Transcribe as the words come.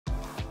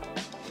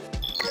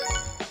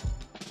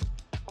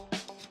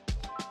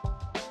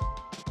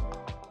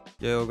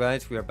Yo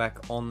guys, we are back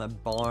on the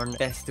Barn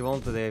Festival.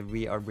 Today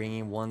we are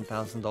bringing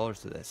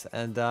 $1,000 to this.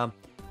 And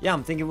yeah,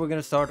 I'm thinking we're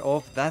gonna start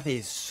off. That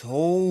is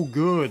so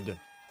good.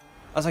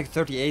 That's like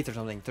 38 or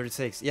something,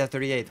 36. Yeah,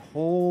 38.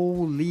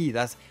 Holy,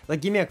 that's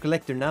like, give me a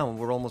collector now and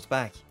we're almost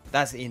back.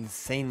 That's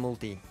insane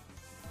multi.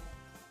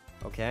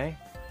 Okay.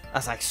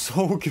 That's like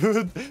so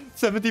good.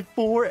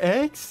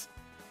 74x.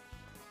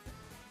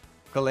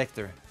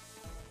 Collector.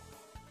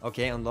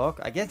 Okay, unlock.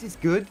 I guess it's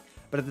good,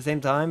 but at the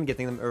same time,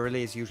 getting them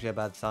early is usually a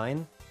bad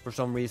sign. For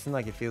some reason,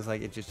 like it feels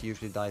like it just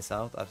usually dies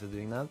out after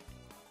doing that.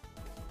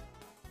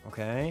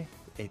 Okay.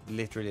 It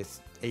literally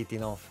is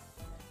 18 off.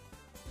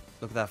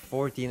 Look at that,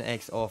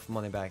 14x off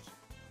money back.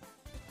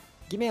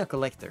 Give me a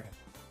collector.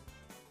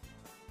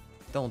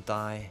 Don't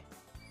die.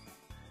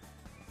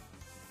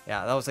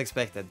 Yeah, that was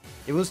expected.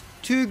 It was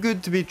too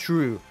good to be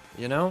true,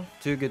 you know?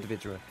 Too good to be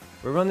true.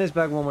 We'll run this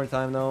back one more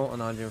time though on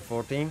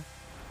 114.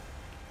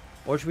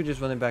 Or should we just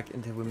run it back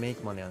until we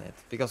make money on it?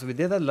 Because we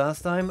did that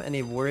last time and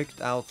it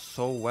worked out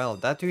so well.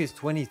 That too is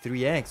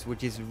 23x,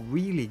 which is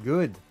really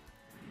good.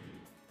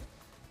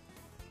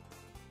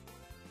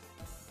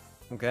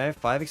 Okay,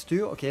 5x2.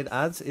 Okay, it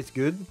adds. It's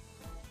good.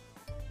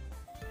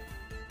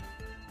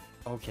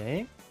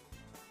 Okay.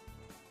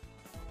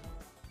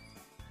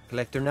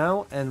 Collector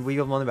now and we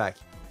got money back.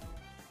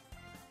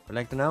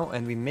 Collector now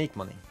and we make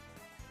money.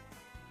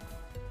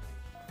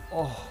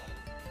 Oh,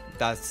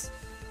 that's...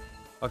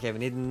 Okay, we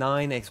need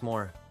 9x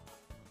more.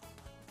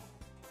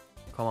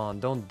 Come on,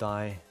 don't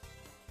die.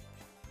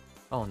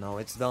 Oh no,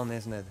 it's done,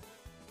 isn't it?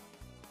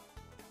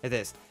 It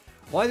is.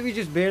 Why did we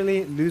just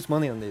barely lose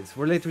money on these?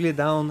 We're literally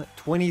down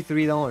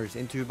 $23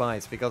 in 2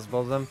 buys because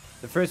both of them.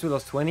 The first we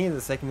lost 20, the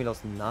second we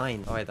lost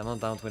 9. Alright, I'm not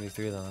down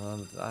 23 then.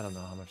 I don't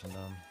know how much I'm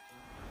down.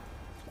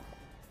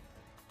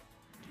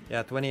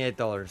 Yeah,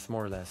 $28,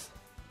 more or less.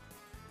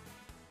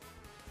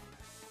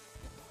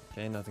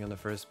 Okay, nothing on the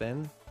first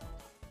spin.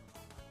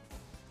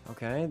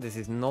 Okay, this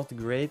is not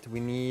great. We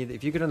need...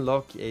 If you could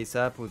unlock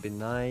ASAP would be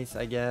nice,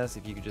 I guess.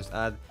 If you could just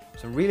add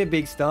some really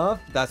big stuff,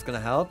 that's gonna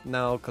help.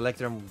 Now,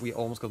 collector, we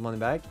almost got money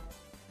back.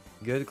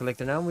 Good,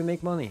 collector now, we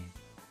make money.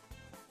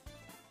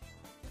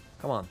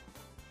 Come on.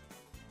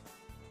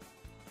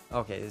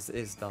 Okay,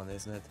 it's done,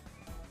 isn't it?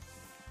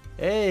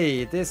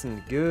 Hey, it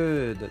isn't.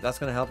 Good. That's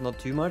gonna help, not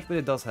too much, but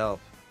it does help.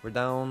 We're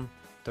down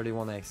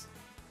 31x.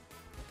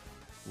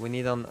 We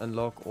need an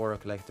unlock or a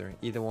collector.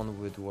 Either one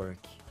would work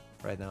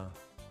right now.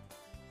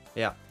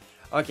 Yeah.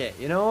 Okay,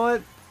 you know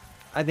what?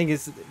 I think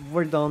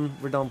we're done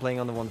playing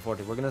on the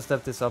 140. We're gonna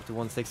step this up to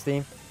 160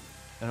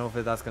 and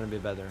hopefully that's gonna be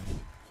better.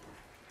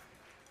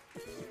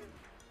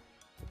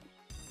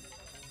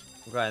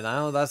 Right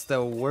now that's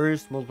the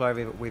worst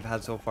multiplier we've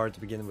had so far to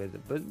begin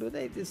with. But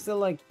it's still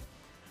like,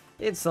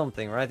 it's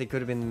something, right? It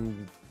could have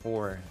been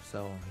 4,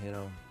 so you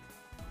know.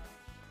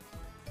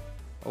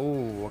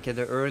 Oh, okay,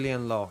 the early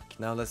unlock.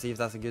 Now let's see if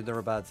that's a good or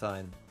a bad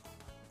sign.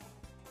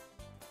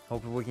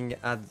 Hopefully we can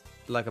add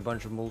like a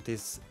bunch of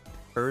multis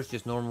first,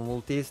 just normal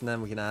multis, and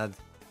then we can add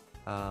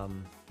a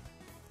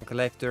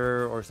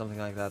collector or something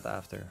like that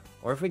after.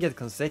 Or if we get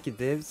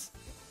consecutives,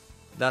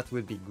 that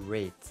would be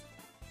great.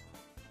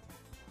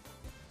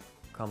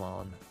 Come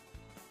on.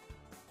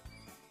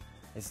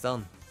 It's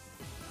done.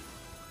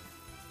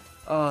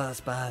 Oh,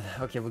 that's bad.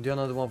 Okay, we'll do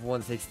another one for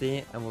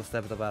 160 and we'll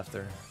step it up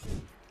after.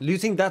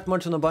 Losing that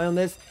much on a buy on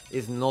this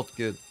is not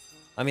good.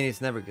 I mean,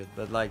 it's never good,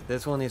 but like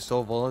this one is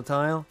so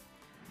volatile.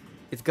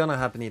 It's gonna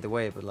happen either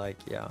way, but like,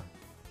 yeah.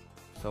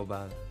 So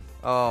bad.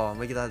 Oh,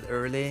 we get that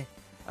early.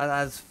 That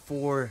adds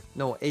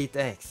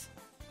 8x.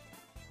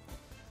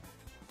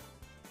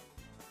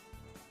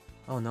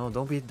 Oh no,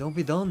 don't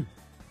be done.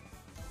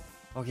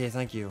 Okay,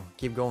 thank you.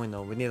 Keep going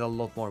though. We need a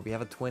lot more. We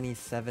have a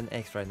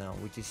 27x right now,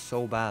 which is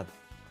so bad.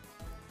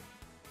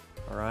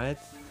 Alright.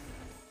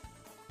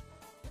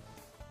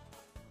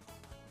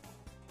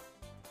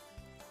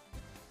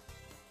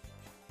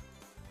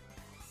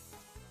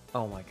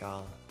 Oh my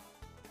god.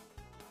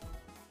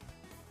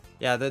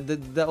 Yeah,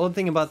 the odd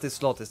thing about this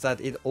slot is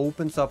that it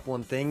opens up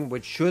one thing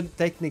which should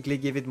technically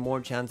give it more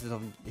chances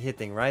of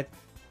hitting, right?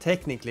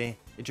 Technically,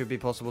 it should be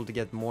possible to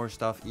get more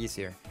stuff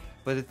easier.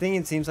 But the thing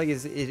it seems like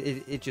is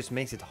it just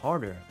makes it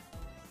harder.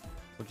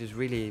 Which is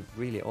really,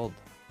 really odd.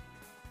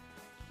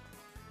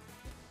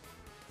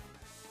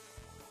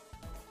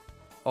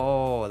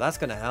 Oh, that's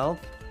gonna help.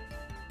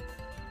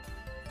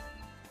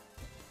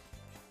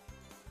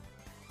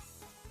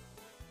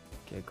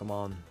 Okay, come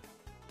on.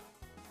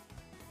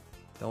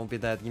 Don't be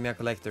that. Give me a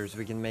collector so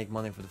we can make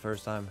money for the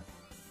first time.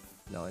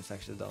 No, it's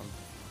actually done.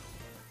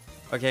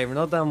 Okay, we're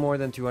not down more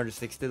than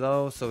 260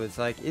 though, so it's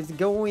like, it's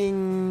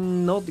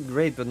going not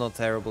great but not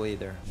terrible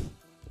either.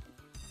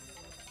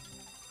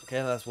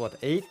 Okay, that's what,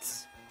 8?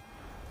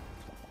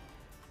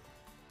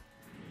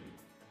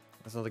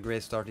 That's not a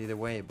great start either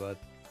way, but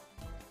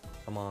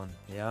come on.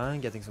 Yeah,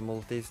 getting some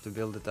multis to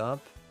build it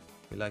up.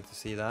 We like to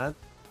see that.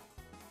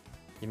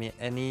 Give me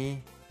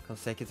any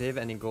consecutive,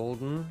 any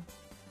golden.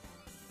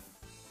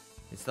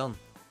 It's done.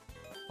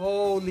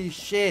 Holy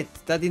shit!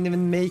 That didn't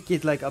even make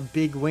it like a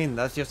big win.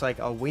 That's just like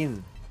a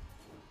win.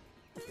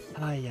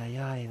 Ay, ay,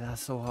 ay,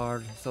 that's so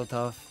hard, so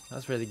tough.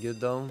 That's really good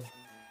though.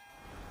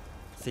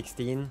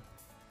 16.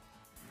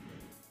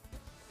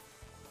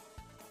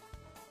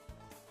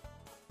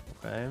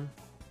 Okay.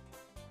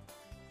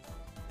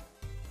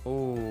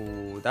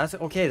 Oh, that's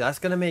okay. That's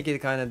gonna make it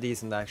kind of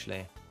decent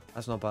actually.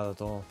 That's not bad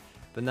at all.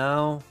 But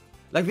now,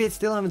 like, we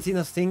still haven't seen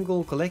a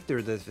single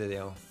collector this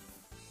video.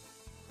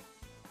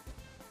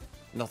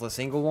 Not a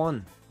single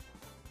one.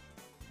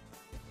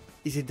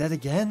 Is it dead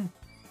again?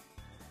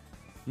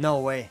 No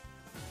way.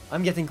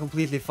 I'm getting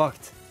completely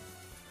fucked.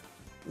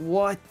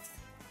 What?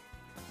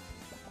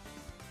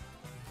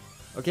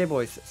 Okay,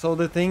 boys. So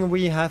the thing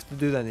we have to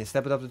do then is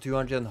step it up to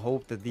 200 and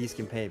hope that these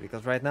can pay.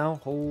 Because right now,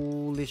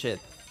 holy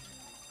shit.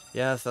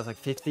 Yes, that's like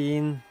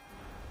 15.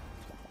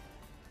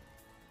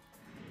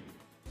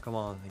 Come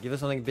on, give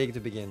us something big to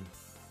begin.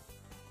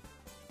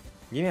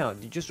 Give me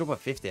out. You just drop a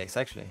 50x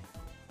actually.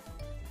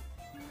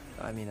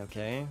 I mean,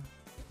 okay.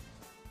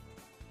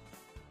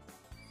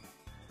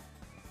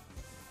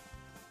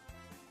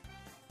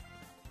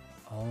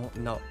 Oh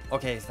no.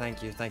 Okay,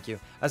 thank you, thank you.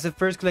 As the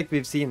first collect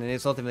we've seen, and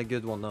it's not even a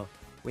good one, no.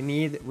 We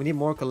need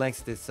more collects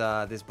this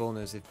this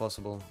bonus if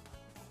possible.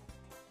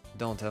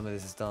 Don't tell me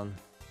this is done.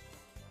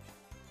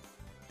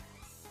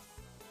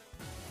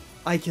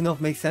 I cannot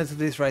make sense of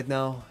this right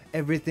now.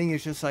 Everything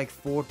is just like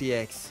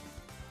 40x.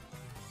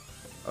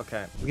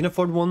 Okay, we can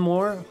afford one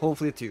more,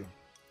 hopefully two.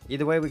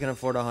 Either way, we can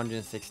afford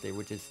 160,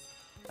 which is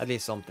at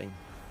least something.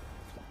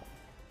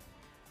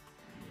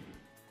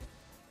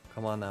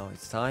 Come on now,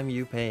 it's time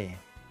you pay.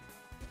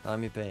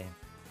 Time you pay.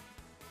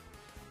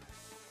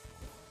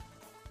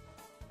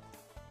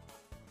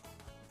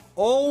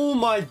 Oh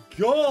my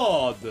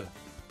god!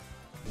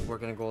 We're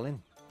gonna go all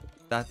in.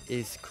 That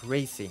is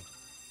crazy.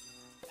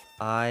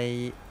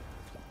 I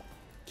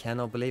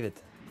cannot believe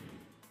it.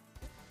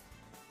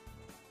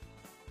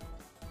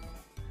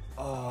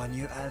 Oh, and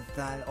you add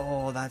that.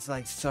 Oh, that's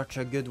like such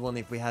a good one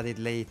if we had it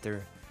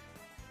later.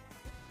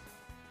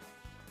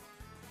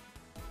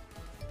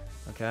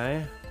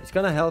 Okay, it's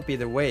gonna help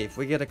either way. If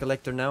we get a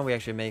collector now, we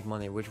actually make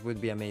money, which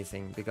would be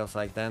amazing. Because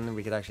like then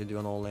we could actually do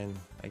an all-in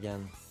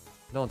again.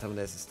 Don't tell me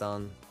this is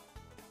done.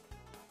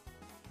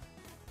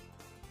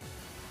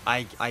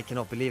 I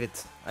cannot believe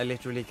it. I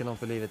literally cannot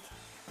believe it.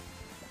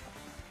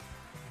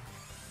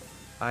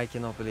 I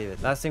cannot believe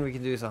it. Last thing we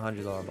can do is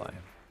 $100 buy.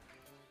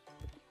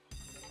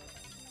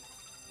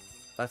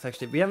 That's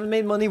actually... We haven't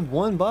made money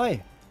one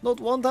buy. Not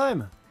one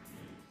time.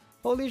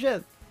 Holy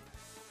shit.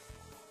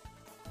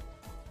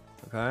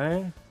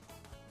 Okay.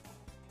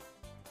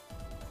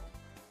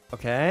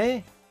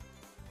 Okay.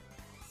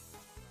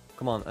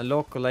 Come on.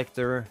 Unlock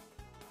collector.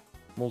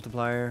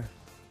 Multiplier.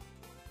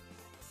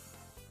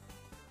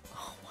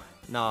 Oh my.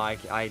 No,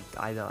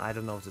 I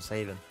don't know what to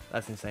say even.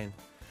 That's insane.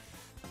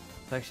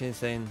 It's actually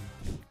insane.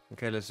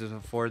 Okay, let's do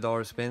some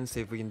 $4 spins.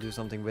 See if we can do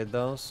something with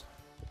those.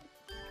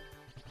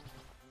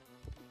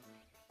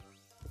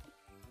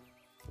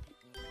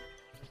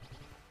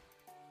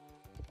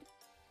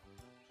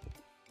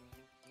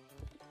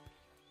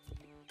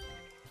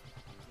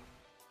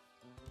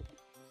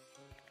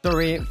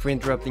 Sorry for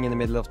interrupting in the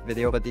middle of the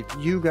video, but if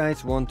you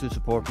guys want to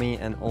support me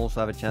and also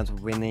have a chance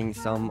of winning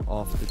some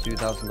of the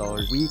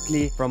 $2,000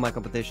 weekly from my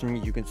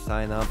competition, you can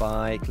sign up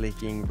by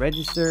clicking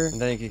register,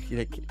 and then you can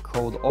click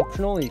code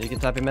optional. You can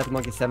type in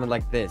MetalMonkey7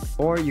 like this,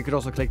 or you could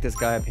also click this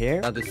guy up here.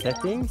 Now the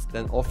settings,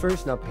 then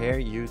offers, now up here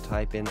you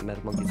type in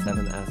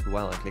MetalMonkey7 as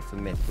well and click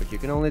submit, which you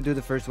can only do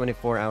the first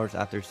 24 hours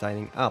after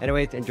signing up.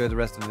 Anyway, enjoy the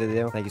rest of the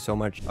video. Thank you so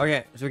much.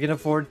 Okay, so we can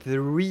afford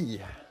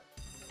 3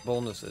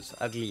 bonuses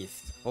at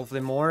least.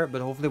 Hopefully more,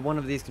 but hopefully one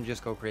of these can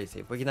just go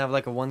crazy. If we can have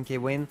like a 1k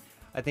win,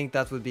 I think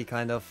that would be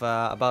kind of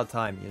about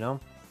time, you know?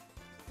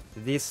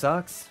 If this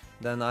sucks,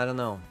 then I don't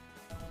know.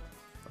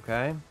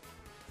 Okay.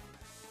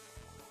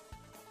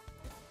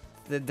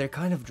 They're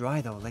kind of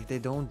dry though, like they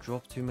don't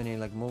drop too many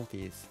like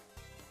multis.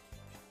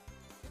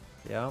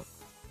 Yeah.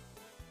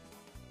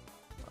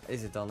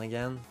 Is it done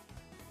again?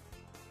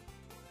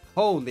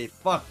 Holy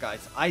fuck,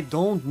 guys. I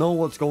don't know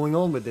what's going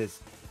on with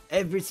this.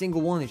 Every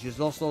single one is just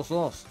lost, lost,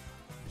 lost.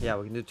 Yeah,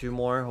 we can do 2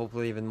 more,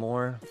 hopefully even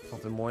more.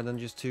 Hopefully more than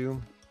just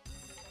 2.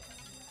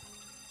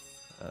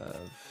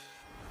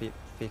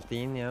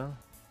 15, yeah.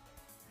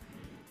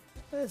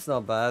 It's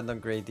not bad,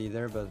 not great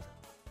either, but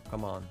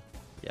come on.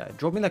 Yeah,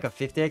 drop me like a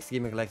 50x,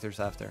 give me collectors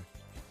after.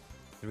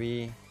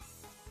 3.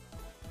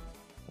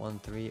 1,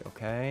 3,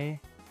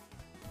 okay.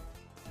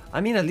 I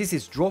mean, at least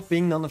it's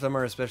dropping. None of them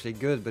are especially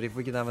good, but if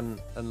we can have an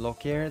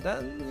unlock here,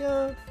 then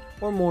yeah.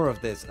 Or more of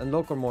this.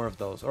 Unlock or more of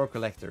those. Or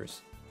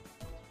collectors.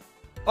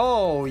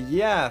 Oh,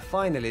 yeah.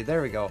 Finally.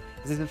 There we go.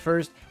 This is the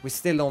first. We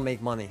still don't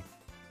make money.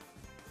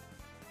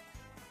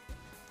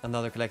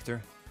 Another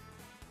collector.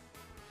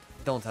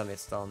 Don't tell me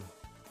it's done.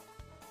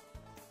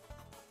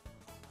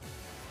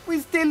 We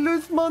still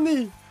lose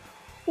money.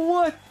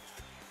 What?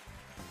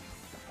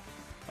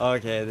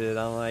 Okay, dude.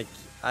 I'm like,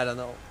 I don't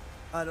know.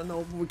 I don't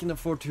know if we can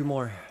afford 2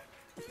 more.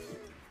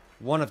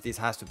 One of these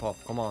has to pop.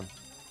 Come on.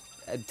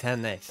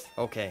 10x.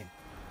 Okay.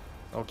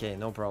 Okay,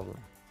 no problem.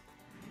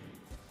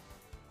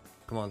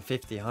 Come on,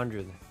 50,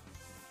 100.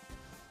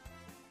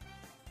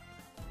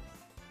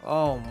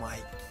 Oh my.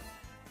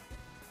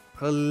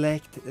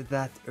 Collect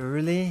that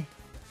early.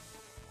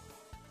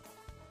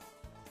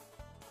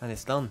 And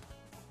it's done.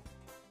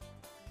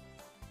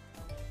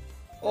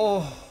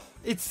 Oh,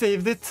 it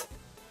saved it.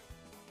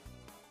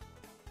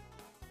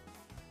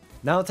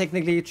 Now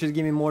technically it should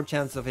give me more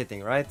chance of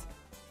hitting, right?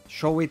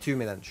 Show it to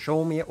me then.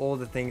 Show me all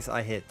the things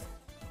I hit.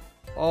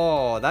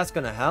 Oh, that's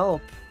gonna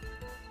help.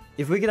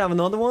 If we could have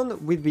another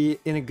one, we'd be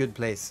in a good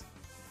place.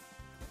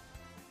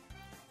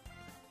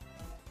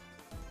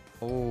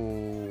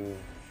 Oh,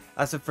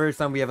 that's the first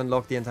time we have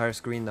unlocked the entire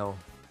screen though.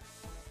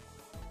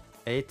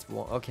 8,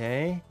 1,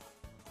 okay.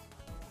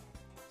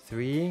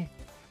 3.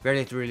 We're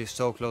literally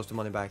so close to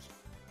money back.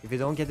 If we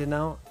don't get it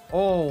now,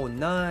 oh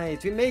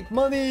nice, we make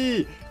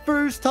money!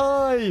 First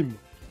time!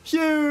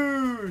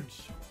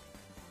 Huge!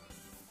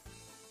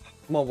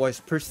 Come on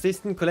boys,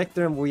 persistent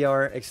collector and we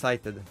are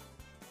excited.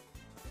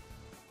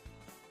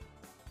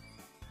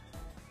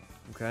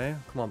 Okay,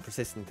 come on,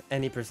 persistent,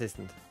 any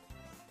persistent.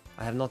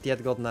 I have not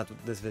yet gotten that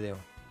with this video.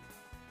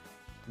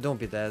 Don't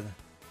be dead.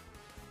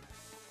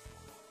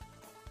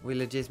 We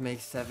legit make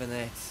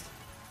 7x.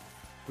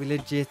 We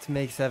legit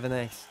make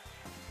 7x.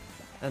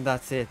 And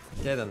that's it.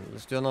 Okay then,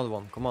 let's do another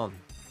one, come on.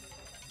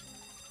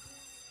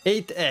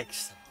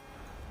 8x.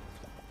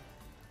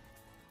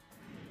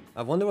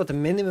 I wonder what the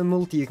minimum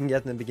multi you can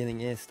get in the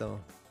beginning is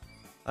though.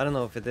 I don't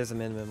know if it is a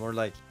minimum or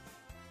like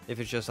if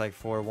it's just like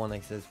 4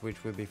 1x's,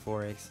 which would be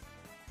 4x.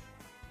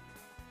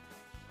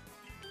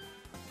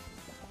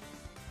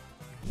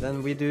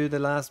 Then we do the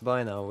last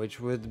buy now, which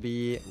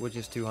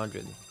is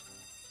 200.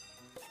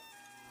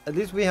 At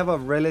least we have a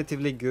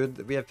relatively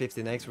good, we have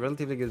 15x,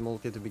 relatively good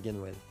multi to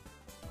begin with.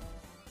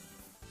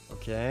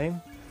 Okay.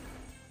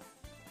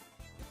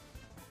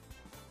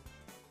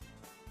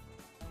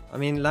 I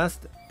mean,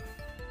 last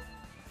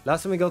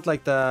time we got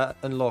like the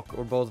unlock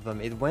or both of them,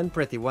 it went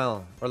pretty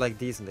well, or like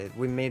decently.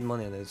 We made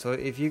money on it. So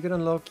if you could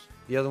unlock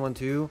the other one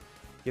too,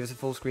 give us a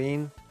full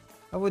screen,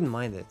 I wouldn't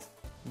mind it.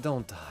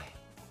 Don't die.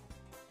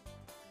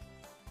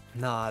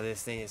 Nah,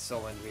 this thing is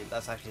so unreal.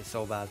 That's actually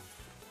so bad.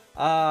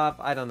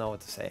 I don't know what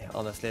to say.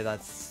 Honestly,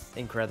 that's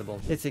incredible.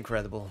 It's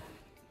incredible.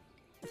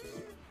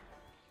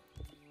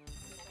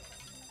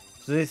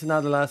 So this is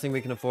now the last thing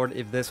we can afford.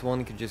 If this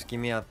one could just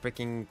give me a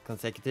freaking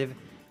consecutive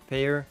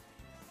payer,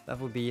 that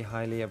would be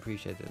highly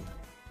appreciated.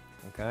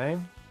 Okay.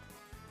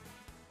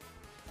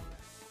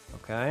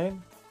 Okay.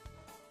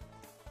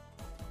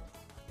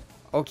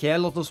 Okay, a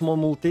lot of small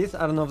multis.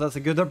 I don't know if that's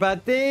a good or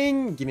bad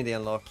thing. Give me the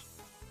unlock.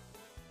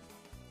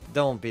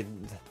 Don't be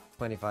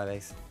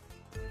 25x.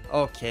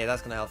 Okay,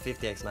 that's gonna help.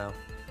 50x now.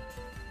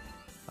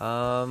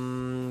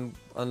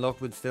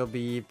 Unlock would still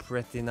be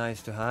pretty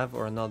nice to have,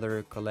 or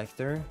another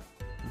collector.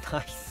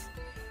 Nice.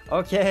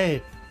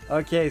 Okay.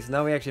 Okay, so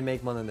now we actually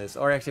make money on this.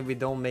 Or actually, we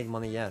don't make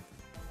money yet.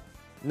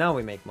 Now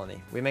we make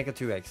money. We make a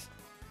 2x.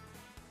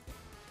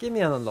 Give me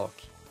an unlock.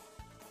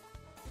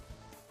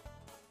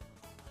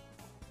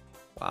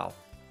 Wow.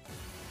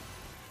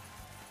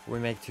 We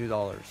make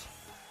 $2.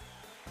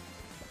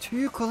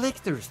 2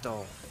 collectors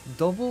though.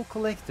 Double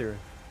collector.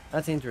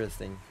 That's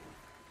interesting.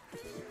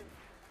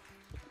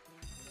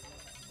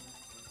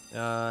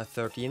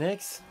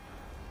 13x.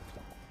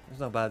 That's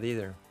not bad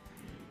either.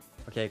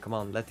 Okay, come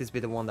on. Let this be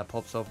the one that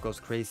pops off, goes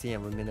crazy,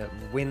 and we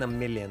win a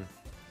million.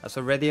 That's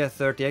already a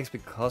 30x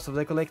because of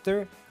the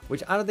collector,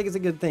 which I don't think is a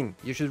good thing.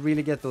 You should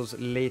really get those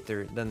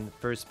later than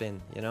first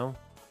spin, you know?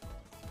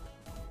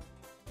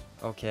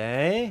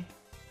 Okay.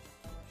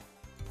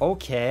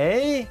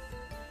 Okay.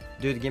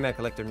 Dude, give me a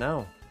collector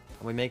now.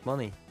 And we make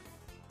money.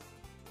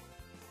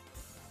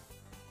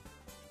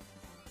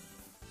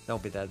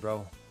 Don't be dead,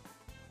 bro.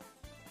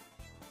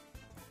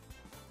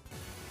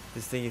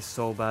 This thing is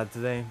so bad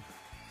today.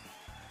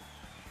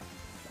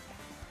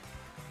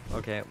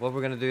 Okay, what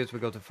we're gonna do is we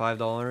go to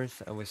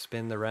 $5 and we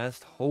spin the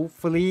rest.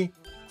 Hopefully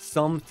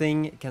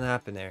something can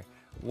happen there.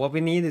 What we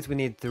need is we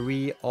need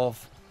 3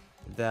 of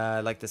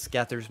the like the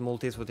scatters,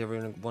 multis, whatever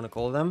you want to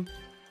call them.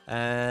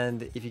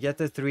 And if you get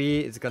the 3,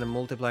 it's gonna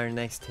multiply your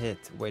next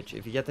hit, which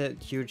if you get the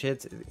huge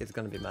hit, it's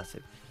gonna be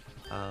massive.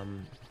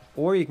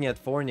 Or you can get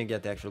 4 and you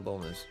get the actual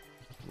bonus,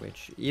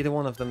 which either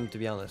one of them, to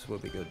be honest, will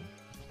be good.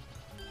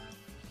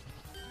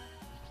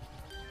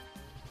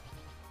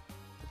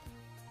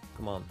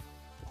 Come on.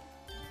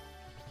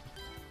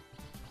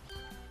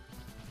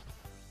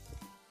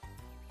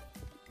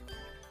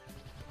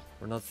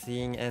 We're not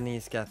seeing any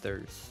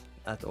scatters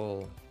at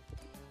all.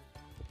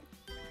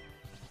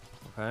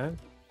 Okay.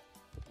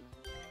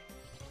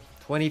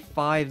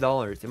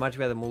 $25. Imagine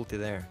we had a multi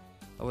there.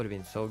 That would have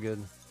been so good.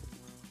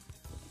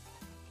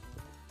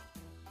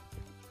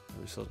 There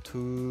we saw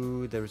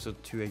 2. There we saw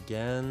 2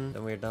 again.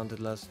 Then we're down to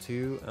the last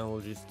 2. And we'll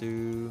just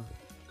do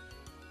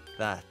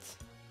that.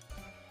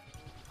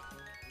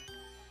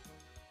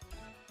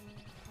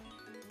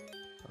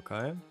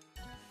 Okay.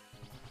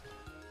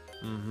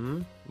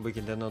 We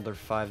can do another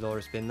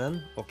 $5 spin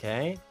then.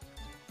 Okay.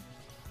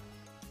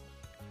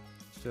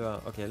 Let's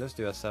do let's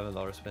do a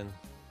 $7 spin.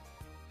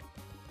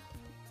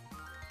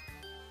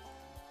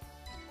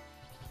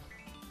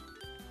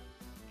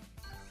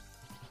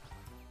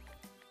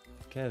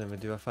 Okay, then we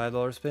do a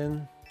 $5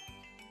 spin.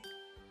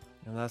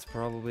 And that's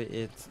probably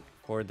it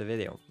for the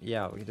video.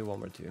 Yeah, we can do one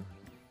more too.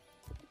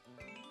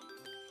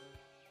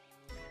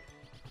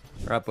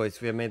 Alright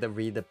boys, we have made a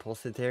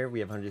redeposit here.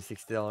 We have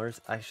 $160.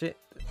 Actually,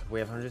 we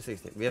have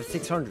 160. We have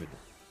 600.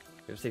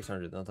 We have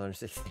 600, not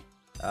 160.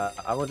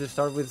 I want to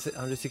start with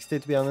 160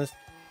 to be honest.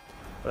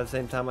 But at the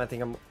same time, I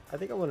think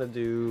I want to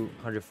do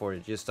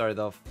 140. Just start it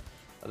off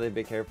a little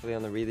bit carefully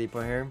on the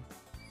redepot here.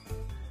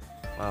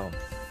 Wow.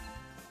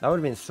 That would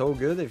have been so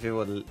good if it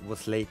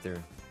was later.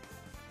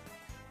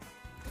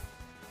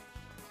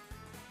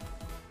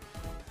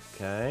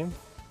 Okay.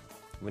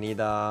 We need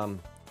an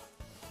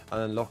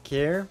unlock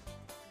here.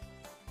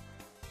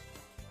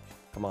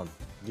 Come on.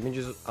 Give me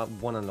just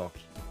one unlock.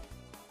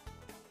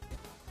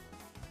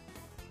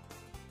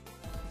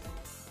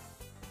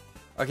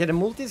 Okay, the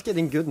multi is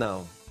getting good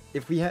now.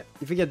 If we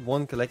get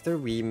one collector,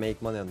 we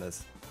make money on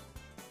this.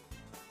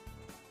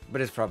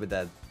 But it's probably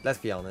dead. Let's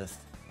be honest.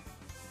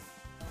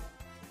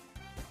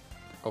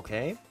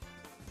 Okay.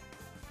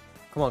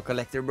 Come on,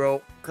 collector,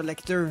 bro.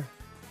 Collector.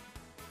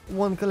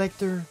 One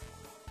collector.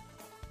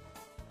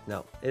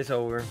 No, it's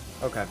over.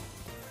 Okay.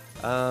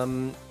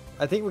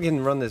 I think we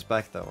can run this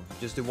back though.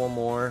 Just do one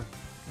more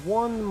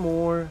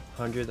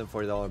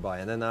 $140 buy,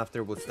 and then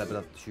after we'll step it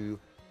up to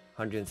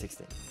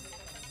 160.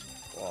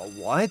 Oh,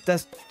 what?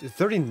 That's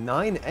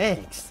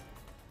 39x.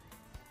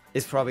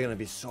 It's probably gonna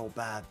be so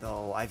bad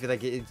though. I feel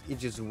like it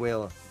just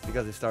will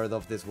because it started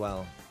off this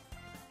well.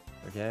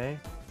 Okay.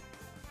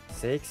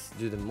 6.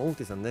 Dude, the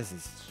multis on this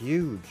is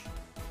huge.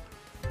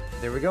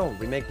 There we go.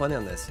 We make money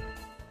on this.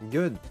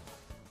 Good.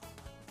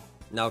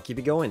 Now keep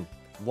it going.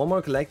 One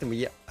more collect and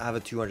we have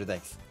a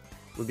 200x.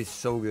 Would be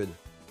so good.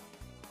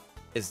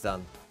 It's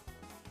done.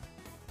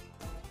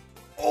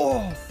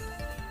 Oh!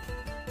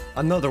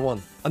 Another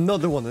one.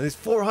 Another one. And it's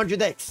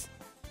 400x.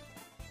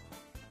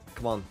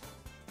 Come on.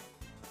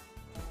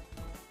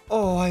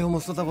 Oh, I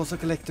almost thought that was a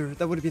collector.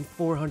 That would have been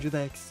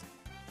 400x.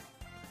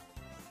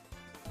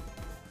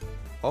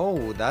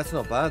 Oh, that's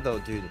not bad though,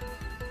 dude.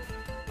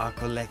 A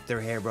collector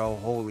here, bro.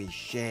 Holy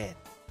shit.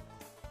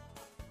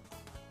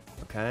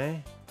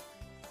 Okay.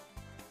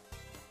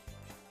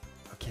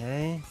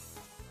 Okay.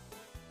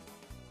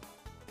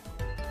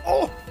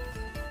 Oh!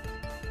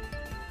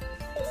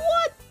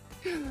 What?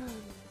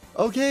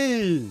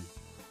 Okay.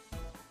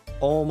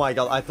 Oh my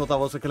god, I thought that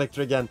was a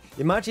collector again.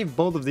 Imagine if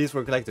both of these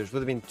were collectors. Would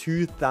have been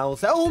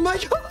 2,000. Oh my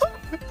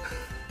god!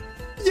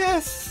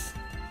 Yes!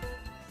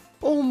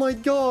 Oh my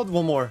god,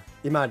 one more.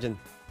 Imagine.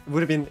 It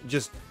would have been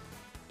just...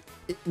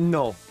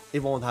 No,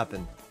 it won't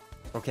happen.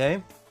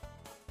 Okay?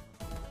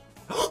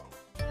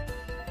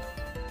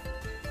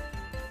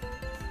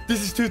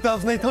 This is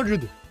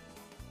 2,800!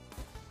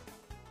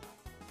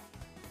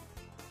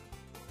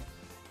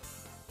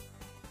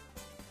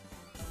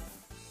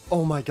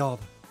 Oh my god.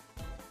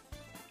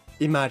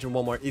 Imagine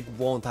one more. It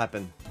won't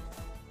happen.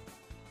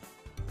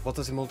 What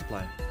does it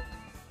multiply?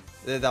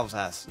 That was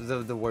ass.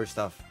 The worst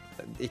stuff.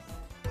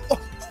 Oh.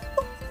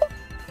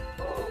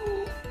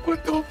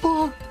 What the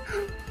fuck?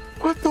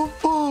 What the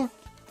fuck?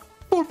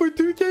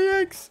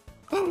 4.2kx!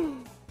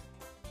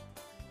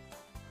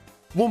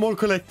 One more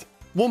collect.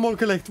 One more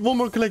collect. One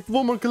more collect.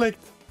 One more collect.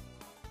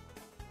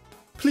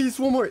 Please,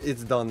 one more.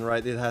 It's done,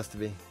 right? It has to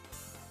be.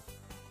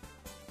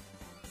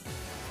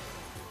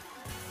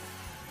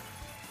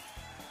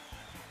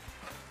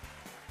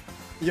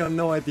 You have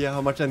no idea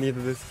how much I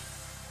needed this.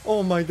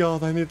 Oh my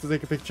god, I need to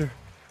take a picture.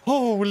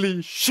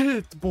 Holy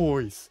shit,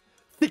 boys.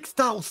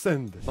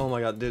 6,000. Oh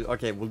my god, dude.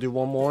 Okay, we'll do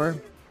one more.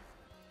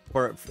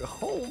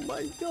 Oh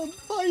my god,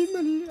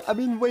 finally. I've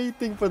been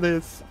waiting for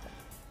this.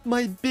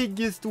 My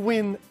biggest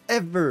win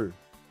ever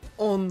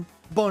on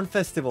Barn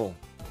Festival.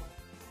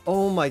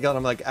 Oh my god,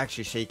 I'm like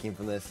actually shaking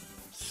from this.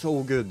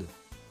 So good.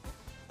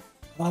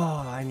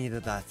 Oh, I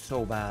needed that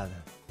so bad.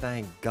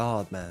 Thank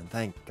god, man.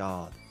 Thank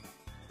god.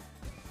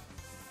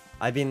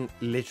 I've been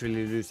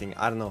literally losing,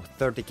 I don't know,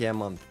 30k a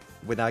month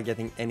without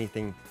getting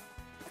anything,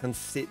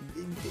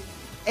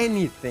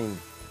 anything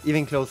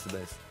even close to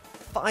this.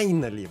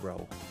 Finally,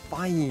 bro.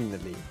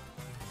 Finally.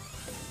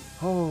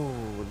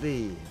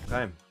 Holy.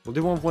 Okay. We'll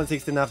do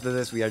 1.16 after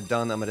this. We are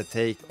done. I'm going to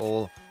take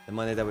all the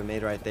money that we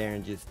made right there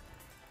and just,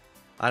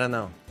 I don't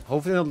know.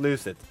 Hopefully not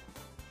lose it.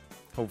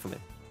 Hopefully.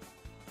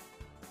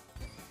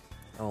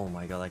 Oh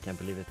my god, I can't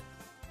believe it.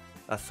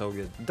 That's so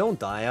good. Don't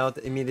die out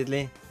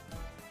immediately.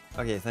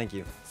 Okay, thank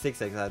you.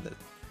 6x added.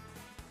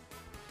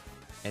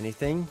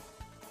 Anything?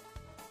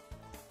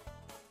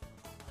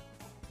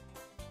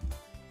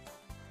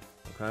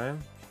 Okay.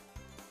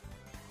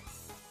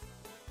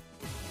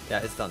 Yeah,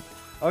 it's done.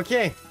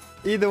 Okay,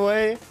 either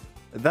way,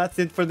 that's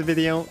it for the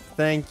video.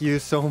 Thank you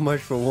so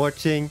much for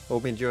watching.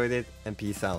 Hope you enjoyed it, and peace out.